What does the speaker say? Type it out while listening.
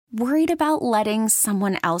Worried about letting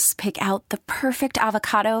someone else pick out the perfect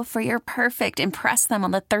avocado for your perfect impress them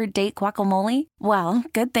on the third date guacamole? Well,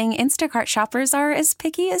 good thing Instacart shoppers are as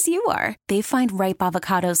picky as you are. They find ripe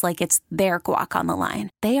avocados like it's their guac on the line.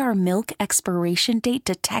 They are milk expiration date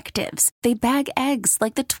detectives. They bag eggs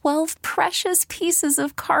like the 12 precious pieces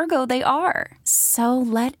of cargo they are. So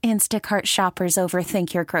let Instacart shoppers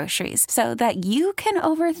overthink your groceries so that you can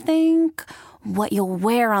overthink what you'll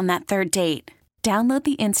wear on that third date. Download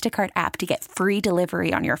the Instacart app to get free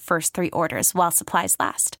delivery on your first 3 orders while supplies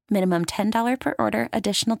last. Minimum $10 per order.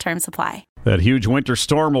 Additional terms apply. That huge winter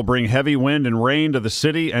storm will bring heavy wind and rain to the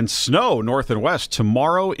city and snow north and west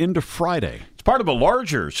tomorrow into Friday. It's part of a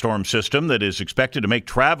larger storm system that is expected to make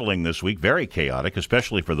traveling this week very chaotic,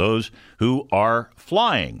 especially for those who are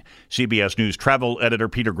flying. CBS News travel editor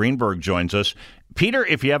Peter Greenberg joins us. Peter,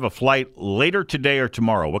 if you have a flight later today or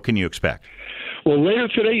tomorrow, what can you expect? Well, later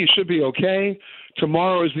today you should be okay.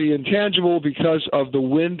 Tomorrow is the intangible because of the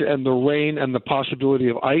wind and the rain and the possibility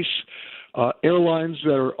of ice. Airlines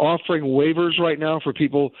that are offering waivers right now for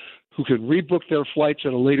people who can rebook their flights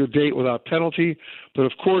at a later date without penalty. But,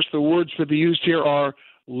 of course, the words to be used here are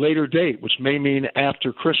later date, which may mean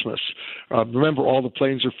after Christmas. Remember, all the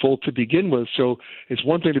planes are full to begin with, so it's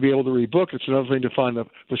one thing to be able to rebook. It's another thing to find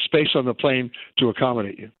the space on the plane to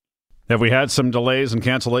accommodate you. Have we had some delays and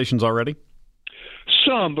cancellations already?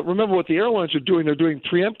 Some, but remember what the airlines are doing. They're doing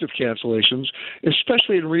preemptive cancellations,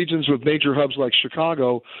 especially in regions with major hubs like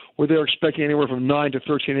Chicago, where they're expecting anywhere from 9 to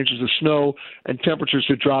 13 inches of snow and temperatures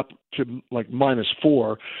to drop to like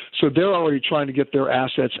 -4. So they're already trying to get their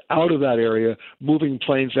assets out of that area, moving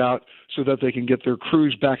planes out so that they can get their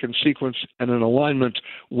crews back in sequence and in alignment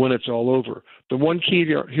when it's all over. The one key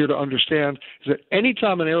here to understand is that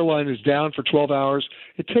anytime an airline is down for 12 hours,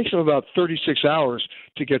 it takes them about 36 hours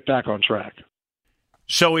to get back on track.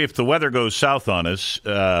 So if the weather goes south on us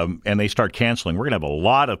and they start canceling, we're going to have a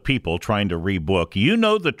lot of people trying to rebook. You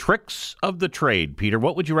know the tricks of the trade, Peter.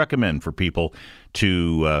 What would you recommend for people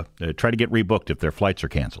to try to get rebooked if their flights are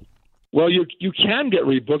canceled? Well, you can get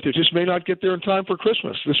rebooked. It just may not get there in time for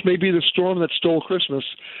Christmas. This may be the storm that stole Christmas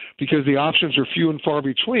because the options are few and far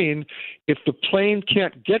between. If the plane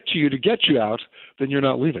can't get to you out, then you're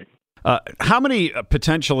not leaving. How many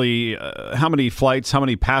flights, how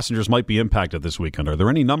many passengers might be impacted this weekend? Are there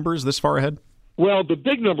any numbers this far ahead? Well, the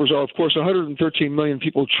big numbers are, of course, 113 million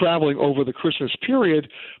people traveling over the Christmas period.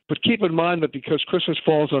 But keep in mind that because Christmas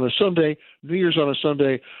falls on a Sunday, New Year's on a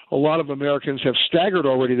Sunday, a lot of Americans have staggered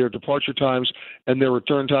already their departure times and their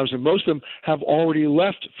return times, and most of them have already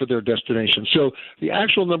left for their destination. So the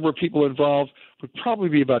actual number of people involved would probably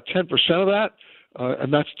be about 10% of that.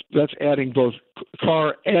 And that's adding both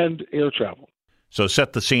car and air travel. So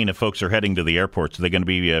set the scene. If folks are heading to the airports, are they going to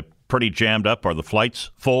be pretty jammed up? Are the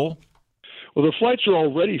flights full? Well, the flights are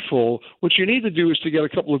already full. What you need to do is to get a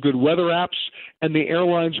couple of good weather apps and the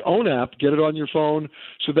airline's own app, get it on your phone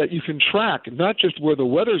so that you can track not just where the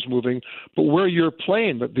weather's moving, but where your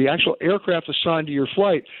plane, the actual aircraft assigned to your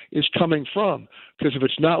flight is coming from. Because if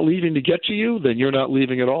it's not leaving to get to you, then you're not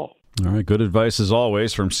leaving at all. All right, good advice as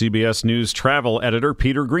always from CBS News travel editor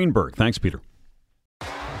Peter Greenberg. Thanks, Peter.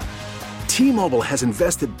 T-Mobile has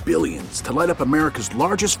invested billions to light up America's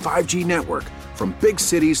largest 5G network, from big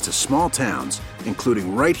cities to small towns,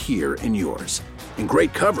 including right here in yours. And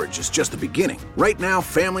great coverage is just the beginning. Right now,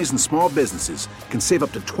 families and small businesses can save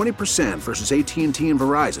up to 20% versus AT&T and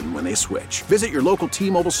Verizon when they switch. Visit your local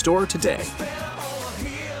T-Mobile store today.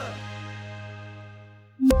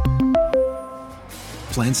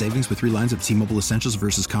 Plan savings with 3 lines of T-Mobile Essentials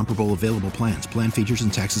versus comparable available plans. Plan features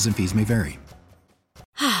and taxes and fees may vary.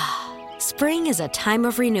 Spring is a time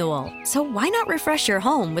of renewal, so why not refresh your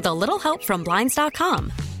home with a little help from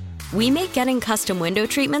Blinds.com? We make getting custom window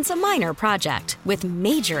treatments a minor project with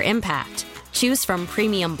major impact. Choose from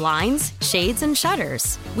premium blinds, shades, and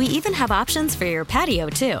shutters. We even have options for your patio,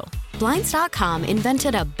 too. Blinds.com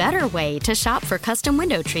invented a better way to shop for custom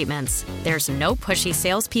window treatments. There's no pushy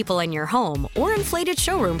salespeople in your home or inflated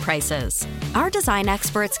showroom prices. Our design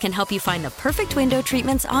experts can help you find the perfect window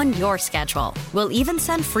treatments on your schedule. We'll even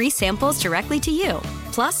send free samples directly to you.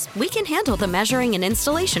 Plus, we can handle the measuring and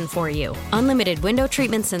installation for you. Unlimited window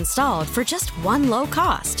treatments installed for just one low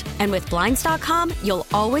cost. And with Blinds.com, you'll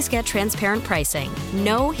always get transparent pricing.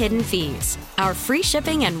 No hidden fees. Our free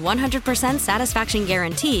shipping and 100% satisfaction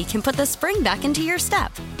guarantee can put the spring back into your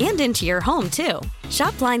step and into your home, too.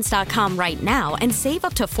 Shop Blinds.com right now and save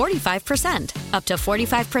up to 45%. Up to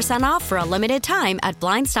 45% off for a limited time at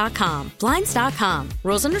Blinds.com. Blinds.com.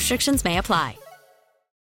 Rules and restrictions may apply.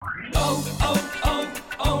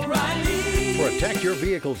 For a Protect your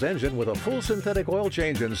vehicle's engine with a full synthetic oil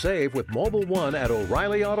change and save with Mobil 1 at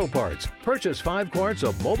O'Reilly Auto Parts. Purchase 5 quarts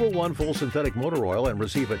of Mobil 1 full synthetic motor oil and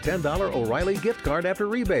receive a $10 O'Reilly gift card after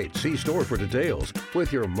rebate. See store for details.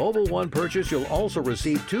 With your Mobil 1 purchase, you'll also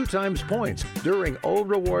receive 2 times points during O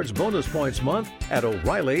Rewards Bonus Points Month at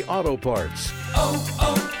O'Reilly Auto Parts.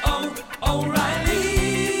 O'Reilly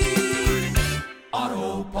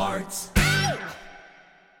Auto Parts.